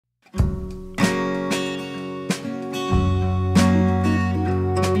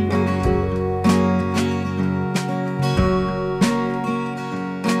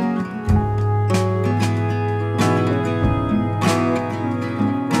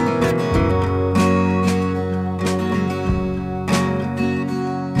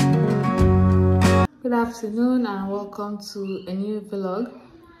Good afternoon and welcome to a new vlog.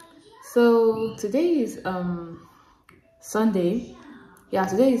 So today is Sunday. Yeah,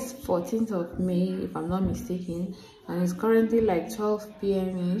 today is 14th of May if I'm not mistaken, and it's currently like 12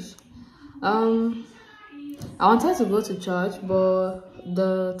 p.m. ish. I wanted to go to church, but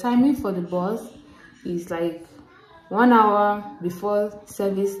the timing for the bus is like 1 hour before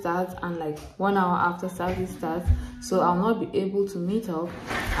service starts and like 1 hour after service starts, so I'll not be able to meet up,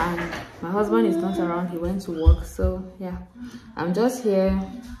 and my husband is not around. He went to work, so yeah, I'm just here.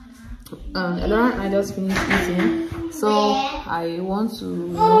 Elora and I just finished eating, so I want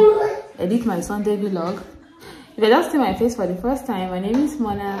to edit my Sunday vlog. If I just see my face for the first time, my name is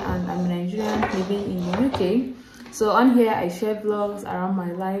Mona and I'm a Nigerian living in the UK. So on here I share vlogs around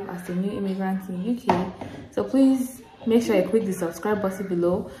my life as a new immigrant in UK. So please make sure you click the subscribe button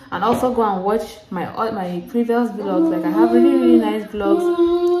below, and also go and watch my previous vlogs. Like, I have really nice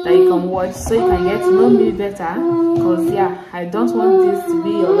vlogs that you can watch, so you can get to know me better, because yeah, I don't want this to be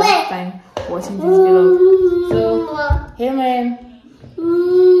your last time watching this vlog. So hey man,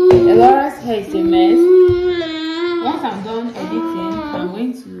 Elora's hair is a mess. Once I'm done editing, I'm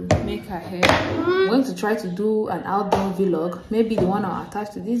going to make her hair. I'm going to try to do an outdoor vlog. Maybe the one I'll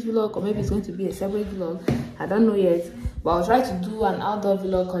attach to this vlog, or maybe it's going to be a separate vlog. I don't know yet, but I'll try to do an outdoor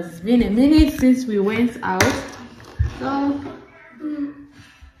vlog because it's been a minute since we went out. So,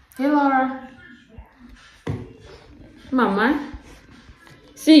 hey Laura. Mama.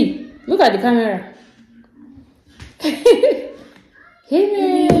 See, look at the camera. Hey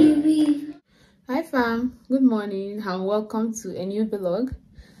baby. Hi fam, good morning and welcome to a new vlog.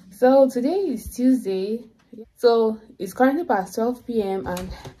 So today is Tuesday, so it's currently past 12 p.m. and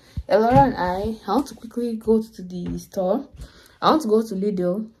Elora and I want to quickly go to the store. I want to go to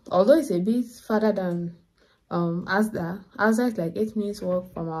Lidl, although it's a bit farther than Asda. Asda is like 8 minutes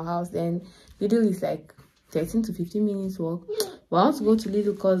walk from our house, then Lidl is like 13 to 15 minutes walk. But I want to go to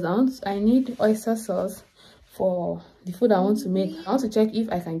Lidl because I need oyster sauce for the food I want to make. I want to check if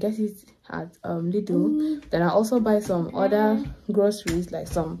I can get it at Lidl. Then I also buy some other groceries, like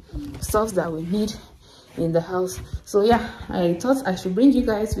some stuff that we need in the house. So yeah, I thought I should bring you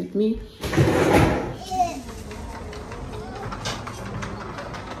guys with me.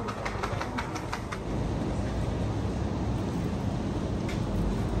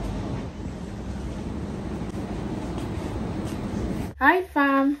 Hi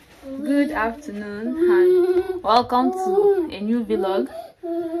fam, good afternoon and welcome to a new vlog.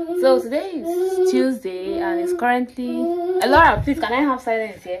 So today is Tuesday and it's currently Elora, please can I have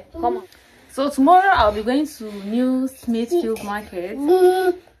silence here? Come on. So tomorrow I'll be going to New Smithfield Market,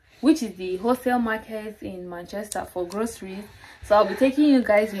 which is the wholesale market in Manchester for groceries. So I'll be taking you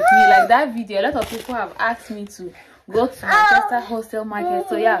guys with me. Like that video, a lot of people have asked me to go to Manchester wholesale market.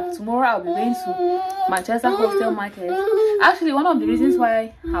 So yeah, tomorrow I'll be going to Manchester wholesale market. Actually, one of the reasons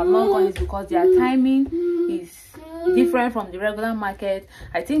why I've not gone is because their timing is different from the regular market.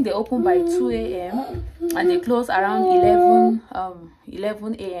 I think they open by 2 a.m. and they close around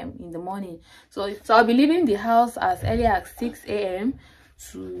 11 a.m. in the morning. So I'll be leaving the house as early as 6 a.m.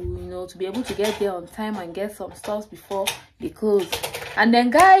 to be able to get there on time and get some stuff before they close. And then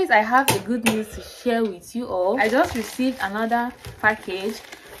guys, I have a good news to share with you all. I just received another package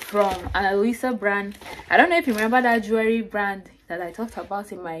from Analisa brand. I don't know if you remember that jewelry brand that I talked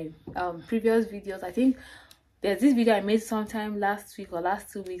about in my previous videos. I think there's this video I made sometime last week or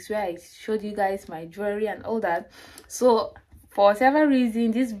last 2 weeks where I showed you guys my jewelry and all that. So for several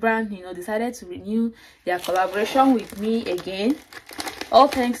reasons, this brand decided to renew their collaboration with me again. All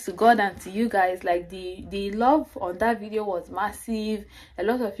thanks to God and to you guys. Like the love on that video was massive. A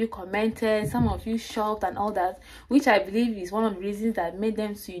lot of you commented, some of you shopped and all that, which I believe is one of the reasons that made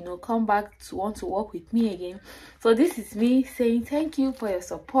them to come back to want to work with me again. So this is me saying thank you for your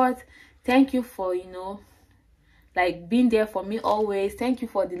support. Thank you for like being there for me always. Thank you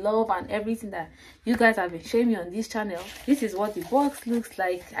for the love and everything that you guys have been showing me on this channel. This is what the box looks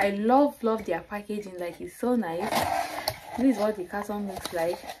like. I love their packaging. Like, it's so nice. This is what the carton looks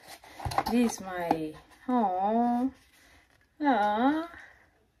like. This is my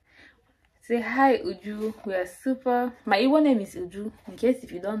say hi Uju. We are super. My Igbo name is Uju, in case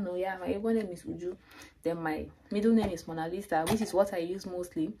if you don't know. Yeah, my Igbo name is Uju. Then my middle name is Mona Lisa, which is what I use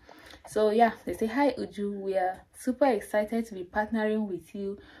mostly. So yeah, they say hi Uju. We are super excited to be partnering with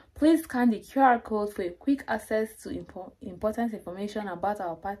you. Please scan the QR code for a quick access to important information about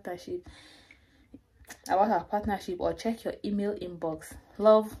our partnership. Or check your email inbox.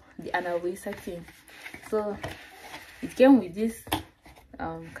 Love, the Analisa team. So it came with this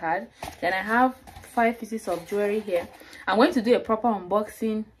card. Then I have 5 pieces of jewelry here. I'm going to do a proper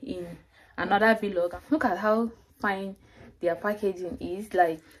unboxing in another vlog. Look at how fine their packaging is.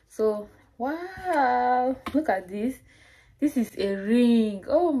 Like, so wow, look at this. This is a ring.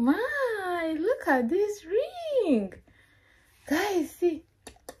 Oh my, look at this ring, guys. See,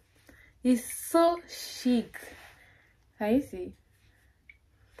 it's so chic. Can you see?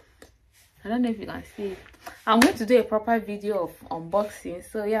 I don't know if you can see it. I'm going to do a proper video of unboxing.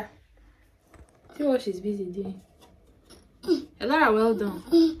 So yeah, see what she's busy doing. Elara, well done.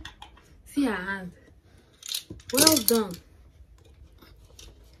 See her hand. Well done.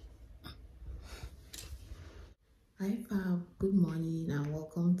 Hi fam, good morning and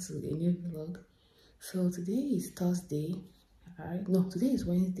welcome to a new vlog. So today is Thursday. Alright, no, today is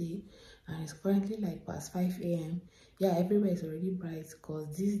Wednesday and it's currently like past 5 a.m. Yeah, everywhere is already bright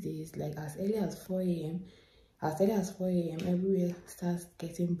because these days, like as early as 4 a.m. everywhere starts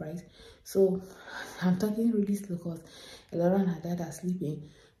getting bright. So I'm talking really slow because Elora and her dad are sleeping.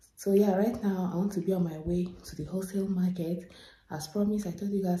 So yeah, right now I want to be on my way to the wholesale market. As promised, I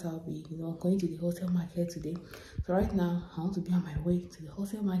told you guys I'll be, going to the wholesale market today. So right now I want to be on my way to the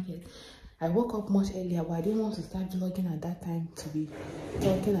wholesale market. I woke up much earlier, but I didn't want to start vlogging at that time to be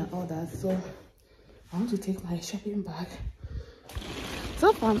talking and all that. So I want to take my shopping bag.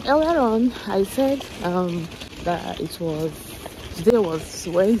 So from earlier on, I said that today was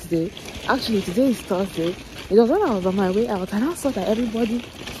Wednesday. Actually, today is Thursday. It was when I was on my way out and I saw that everybody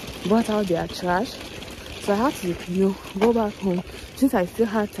brought out their trash. So I had to, go back home since I still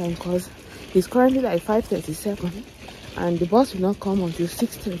had time because it's currently like 5:37 and the bus will not come until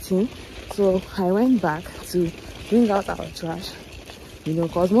 6:13. So I went back to bring out our trash,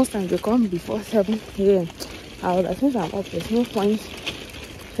 because most times they come before 7 a.m. I was like, since I'm up, there's no point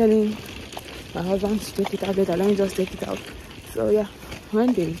telling my husband to take it out later. Let me just take it out. So yeah,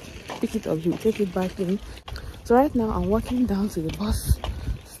 when they pick it up, he'll take it back in. So right now I'm walking down to the bus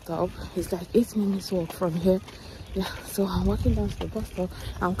stop. It's like 8 minutes walk from here. Yeah, so I'm walking down to the bus stop.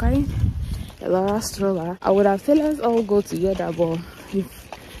 I'm carrying a Elora stroller. I would have said let's all go together, but if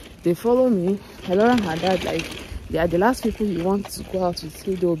they follow me, Elora and her dad, like, they are the last people you want to go out with.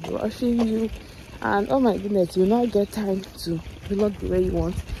 They'll be rushing you and oh my goodness, you'll not get time to vlog the way you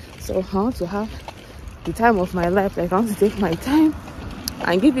want. So I want to have the time of my life. Like, I want to take my time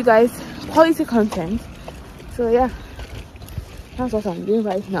and give you guys quality content. So yeah, that's what I'm doing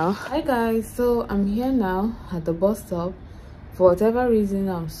right now. Hi guys, so I'm here now at the bus stop. For whatever reason,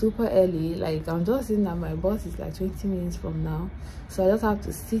 I'm super early. Like, I'm just seeing that my bus is like 20 minutes from now, so I just have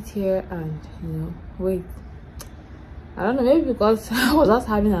to sit here and wait. I don't know, maybe because I was just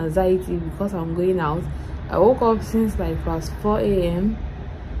having anxiety because I'm going out. I woke up since like past 4 a.m.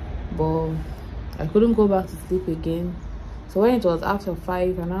 but I couldn't go back to sleep again. So when it was after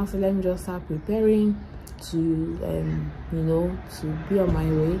 5, and I said let me just start preparing to to be on my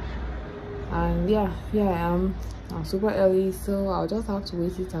way. And yeah, here I am. I'm super early, so I'll just have to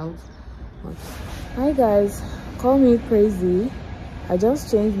wait it out. Hi guys, call me crazy. I just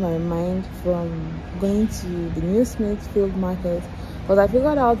changed my mind from going to the New Smithfield market, but I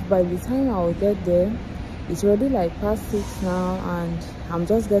figured out by the time I will get there, it's already like past 6 now, and I'm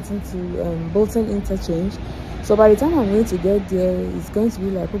just getting to Bolton interchange. So by the time I'm going to get there, it's going to be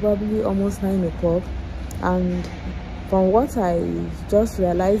like probably almost 9 o'clock. And from what I just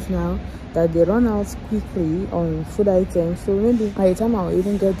realized now, that they run out quickly on food items. So maybe by the time I'll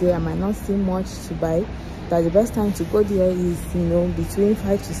even get there, I might not see much to buy. That the best time to go there is between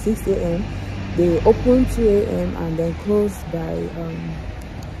 5 to 6 a.m. They open 2 a.m. and then close by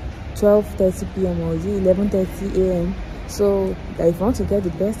 12:30 p.m. or 11:30 a.m. So that if you want to get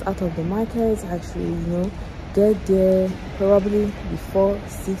the best out of the market, actually get there probably before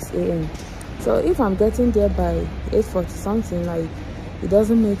 6 a.m. So if I'm getting there by 8:40 something, like, it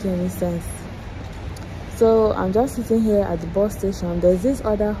doesn't make any sense. So I'm just sitting here at the bus station. There's this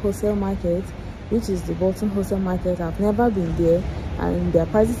other wholesale market, which is the Bolton wholesale market. I've never been there, and their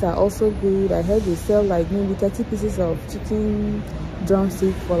prices are also good. I heard they sell like maybe 30 pieces of chicken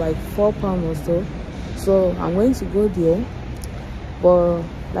drumstick for like £4 or so. So I'm going to go there, but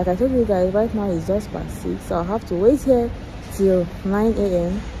like I told you guys, right now it's just past 6, so I'll have to wait here till 9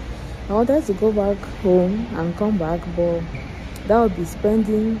 a.m. I wanted to go back home and come back, but that would be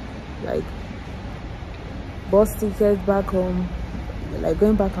spending like bus tickets back home, like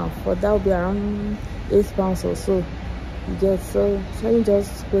going back and forth. That would be around £8 or so, you get. So let me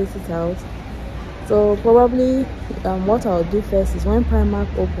just wait it out. So probably what I'll do first is when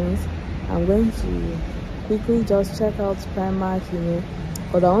Primark opens, I'm going to quickly just check out Primark,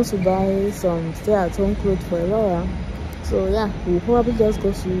 but I want to buy some stay-at-home clothes for Elora. So yeah, we'll probably just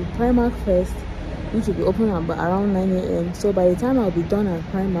go to Primark first, which will be open around 9 a.m. So by the time I'll be done at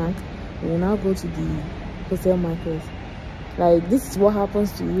Primark, we will now go to the wholesale market. Like, this is what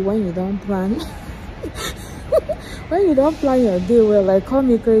happens to you when you don't plan. When you don't plan your day well. Like, call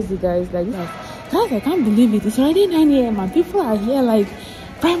me crazy, guys. Like, guys, I can't believe it. It's already 9 a.m. and people are here. Like,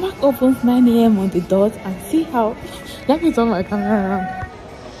 Primark opens 9 a.m. on the dot, and see how, let me turn my camera around.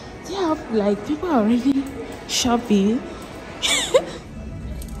 See how, like, people are already shopping.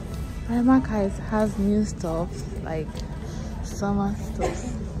 Primark has new stuff, like summer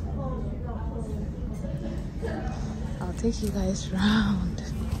stuff. I'll take you guys round.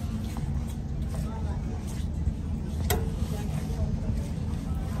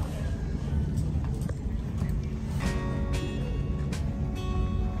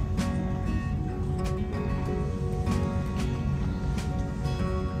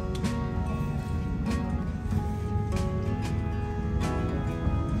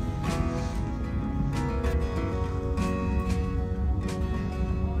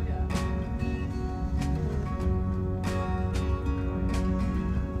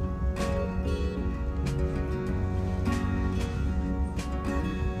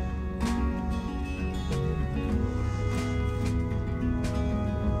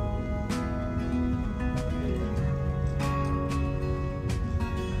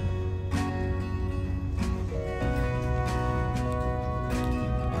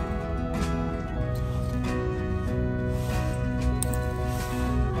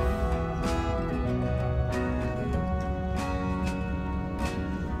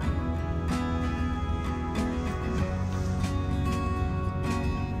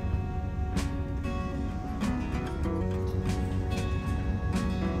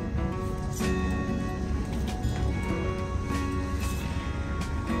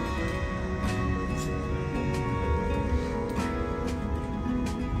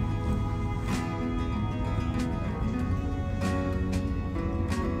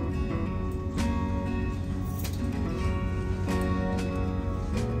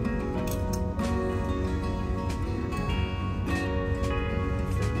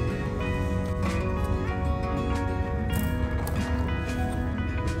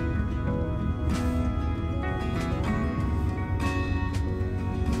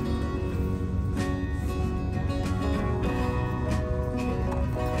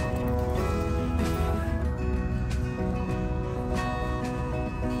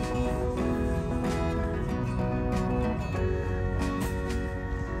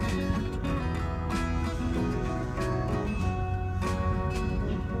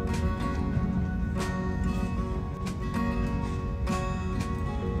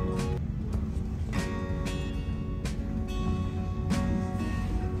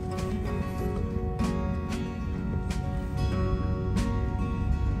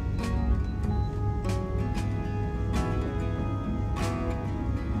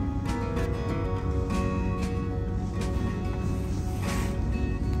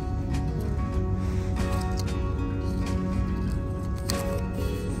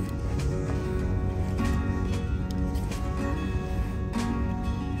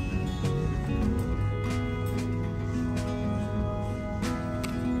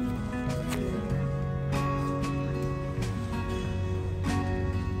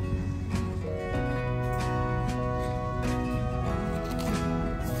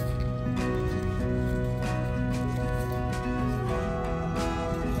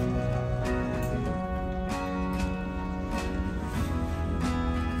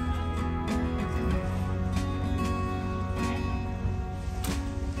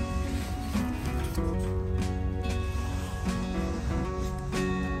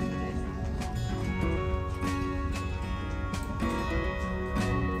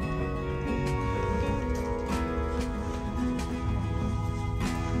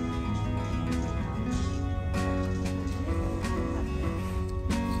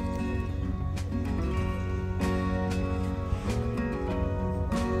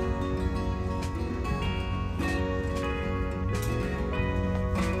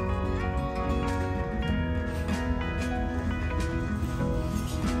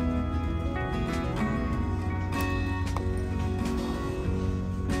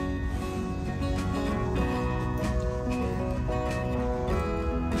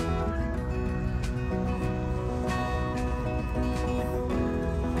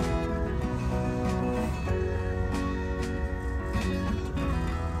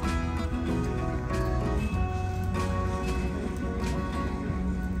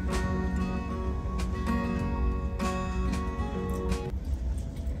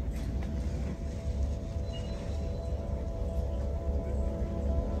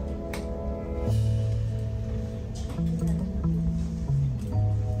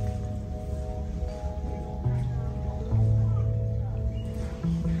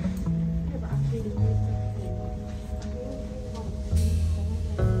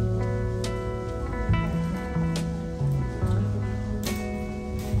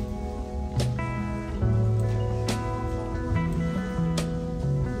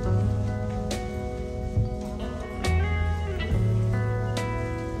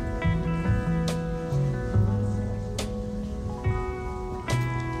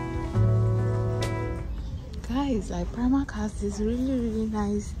 guys, like Primark has this really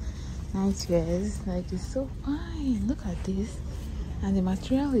nice nightwears. Like it's so fine. Look at this, and the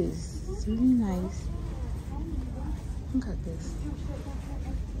material is really nice. Look at this.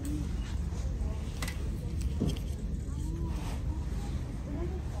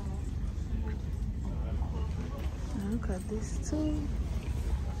 And look at this too.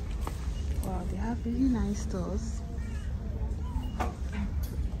 Wow, they have really nice stores.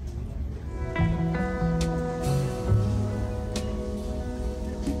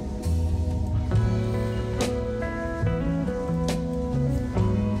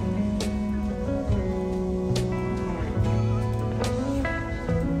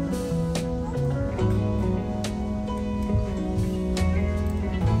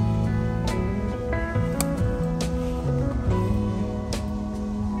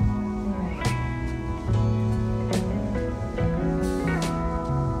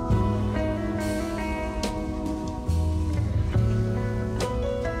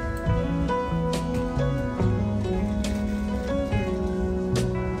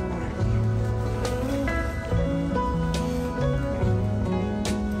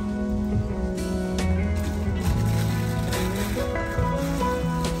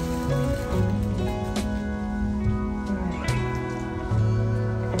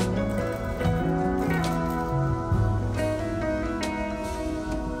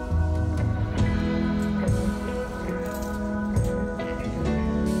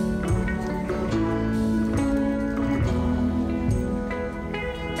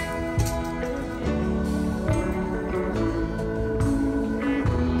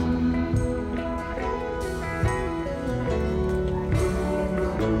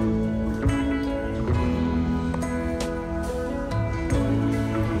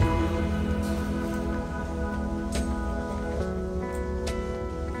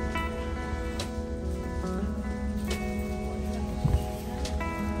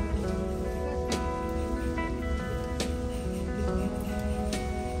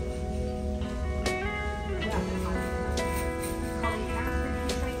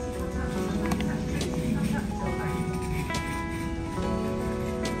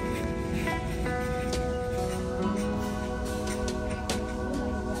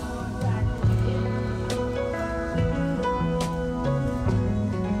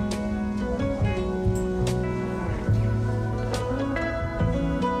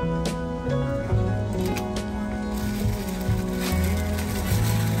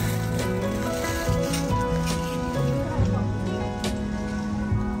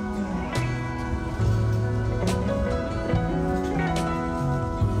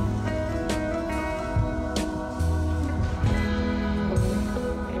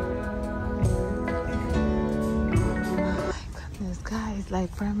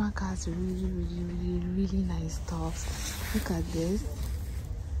 Like Primark has really nice stuff. Look at this.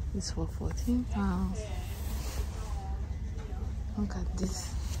 It's for £14. Look at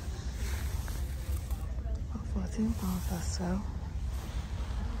this. For £14 as well.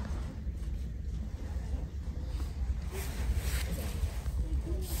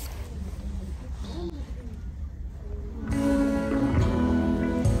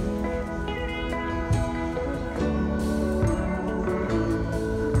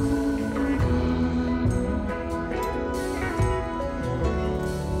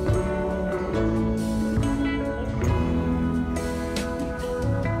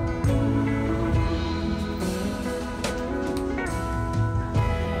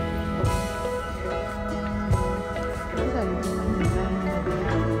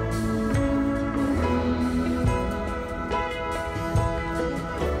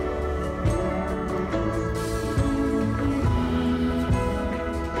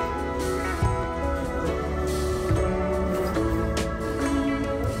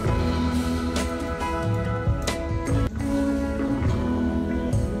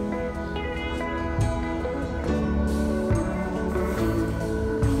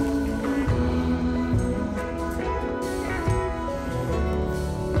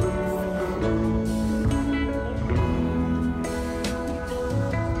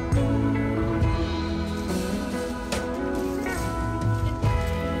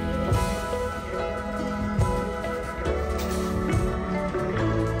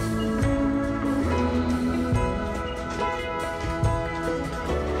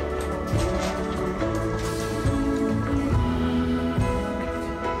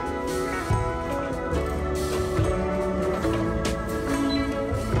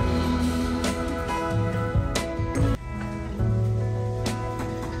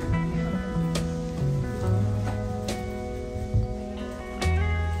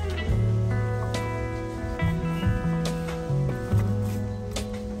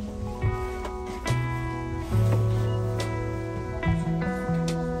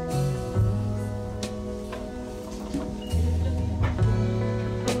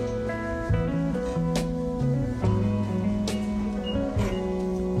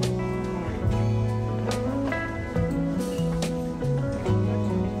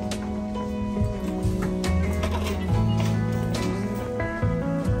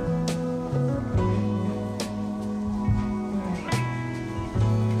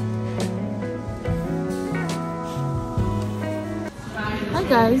 Hi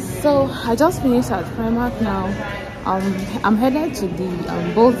guys, so I just finished at Primark now. I'm headed to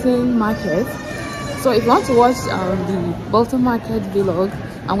the Bolton market. So if you want to watch the Bolton market vlog,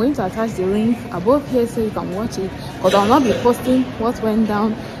 I'm going to attach the link above here so you can watch it, because I'll not be posting what went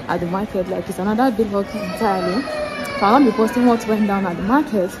down at the market. Like, it's another vlog entirely, so I'll not be posting what went down at the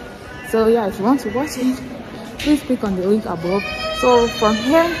market. So yeah, if you want to watch it, please click on the link above. So from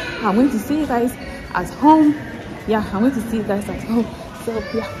here, I'm going to see you guys at home. Yeah, I'm going to see you guys at home. So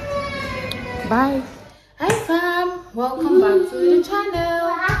yeah, bye. Hi fam, welcome back to the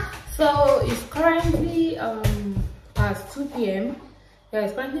channel. So it's currently past 2 p.m. Yeah,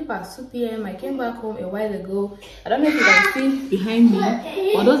 it's currently past 2 p.m. I came back home a while ago. I don't know if you can see behind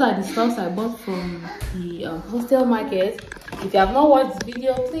me, but those are the stuffs I bought from the hostel market. If you have not watched the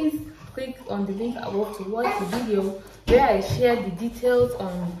video, please click on the link above to watch the video where I share the details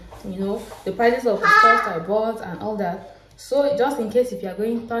on, you know, the prices of the stuff I bought and all that. So just in case if you are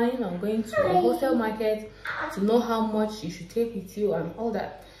planning on going to a hostel market, to know how much you should take with you and all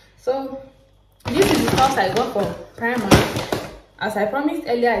that. So this is the stuff I got from Primark. As I promised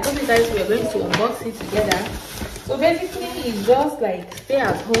earlier, I told you guys we are going to unbox it together. So basically it's just like stay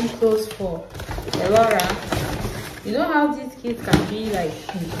at home clothes for Elora. You know how these kids can be, like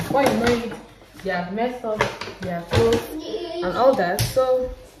before you know it, they have messed up their clothes and all that.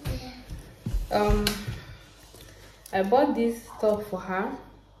 So I bought this top for her.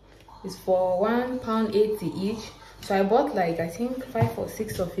 It's for £1.80 each. So I bought like, I think 5 or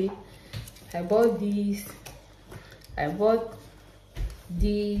 6 of it. I bought these. I bought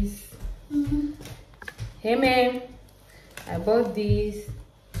these. Hey man, I bought these.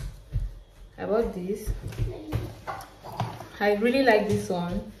 I bought this. I really like this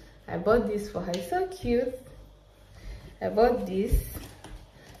one. I bought this for her. It's so cute. I bought this.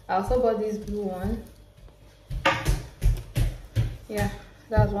 I also bought this blue one. Yeah,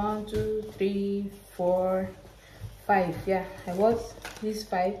 that's 1, 2, 3, 4, 5. Yeah, I bought these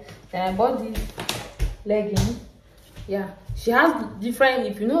 5. Then I bought this legging. Yeah, she has different,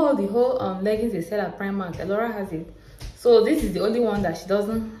 if you know all the whole leggings they sell at Primark, Elora has it. So this is the only one that she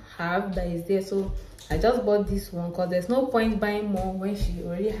doesn't have that is there. So I just bought this one because there's no point buying more when she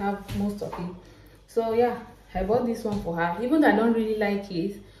already have most of it. So yeah, I bought this one for her, even though I don't really like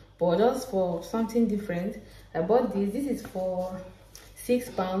it, but just for something different. I bought this. This is for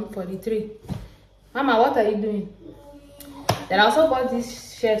 £6.43. Mama, what are you doing? Then I also bought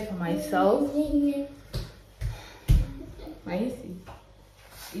this shirt for myself.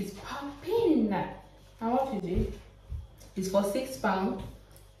 It's popping. How much is it? It's for £6.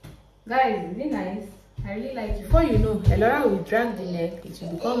 Guys, is it nice? I really like it. Before you know, Elora will drag the neck. It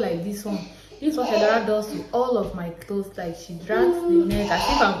will become like this one. This is what Elora does with all of my clothes. Like, she drags the neck as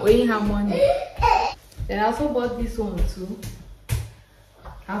if I'm owing her money. Then I also bought this one too.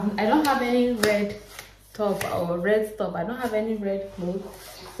 I don't have any red top or red stuff. I don't have any red clothes.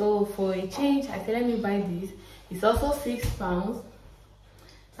 So for a change, I said let me buy this. It's also £6.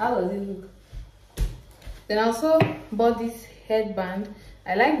 How does it look? Then I also bought this headband.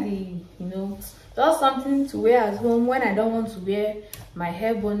 I like the, you know, just something to wear at home when I don't want to wear my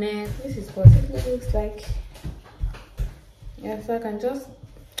hair bonnet. This is what it looks like. Yeah, so I can just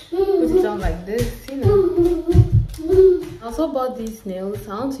put it on like this, you know. I also bought these nails.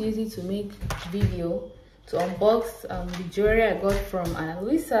 I want to use it to make video, to unbox the jewelry I got from Ana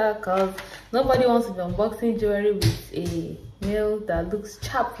Luisa, because nobody wants to be unboxing jewelry with a nail that looks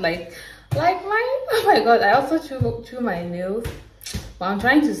chapped like mine. Oh my god, I also chew my nails, but I'm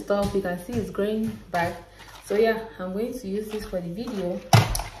trying to stop. You can see it's growing back. So yeah, I'm going to use this for the video.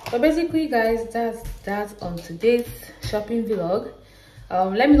 So basically guys, that's on today's shopping vlog.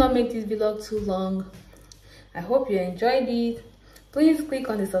 Let me not make this vlog too long. I hope you enjoyed it. Please click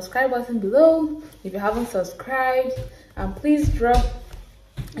on the subscribe button below if you haven't subscribed, and please drop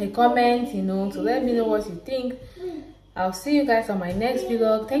a comment, you know, to let me know what you think. I'll see you guys on my next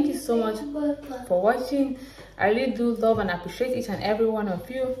vlog. Thank you so much for watching. I really do love and appreciate each and every one of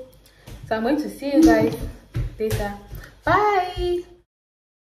you. So I'm going to see you guys later. Bye.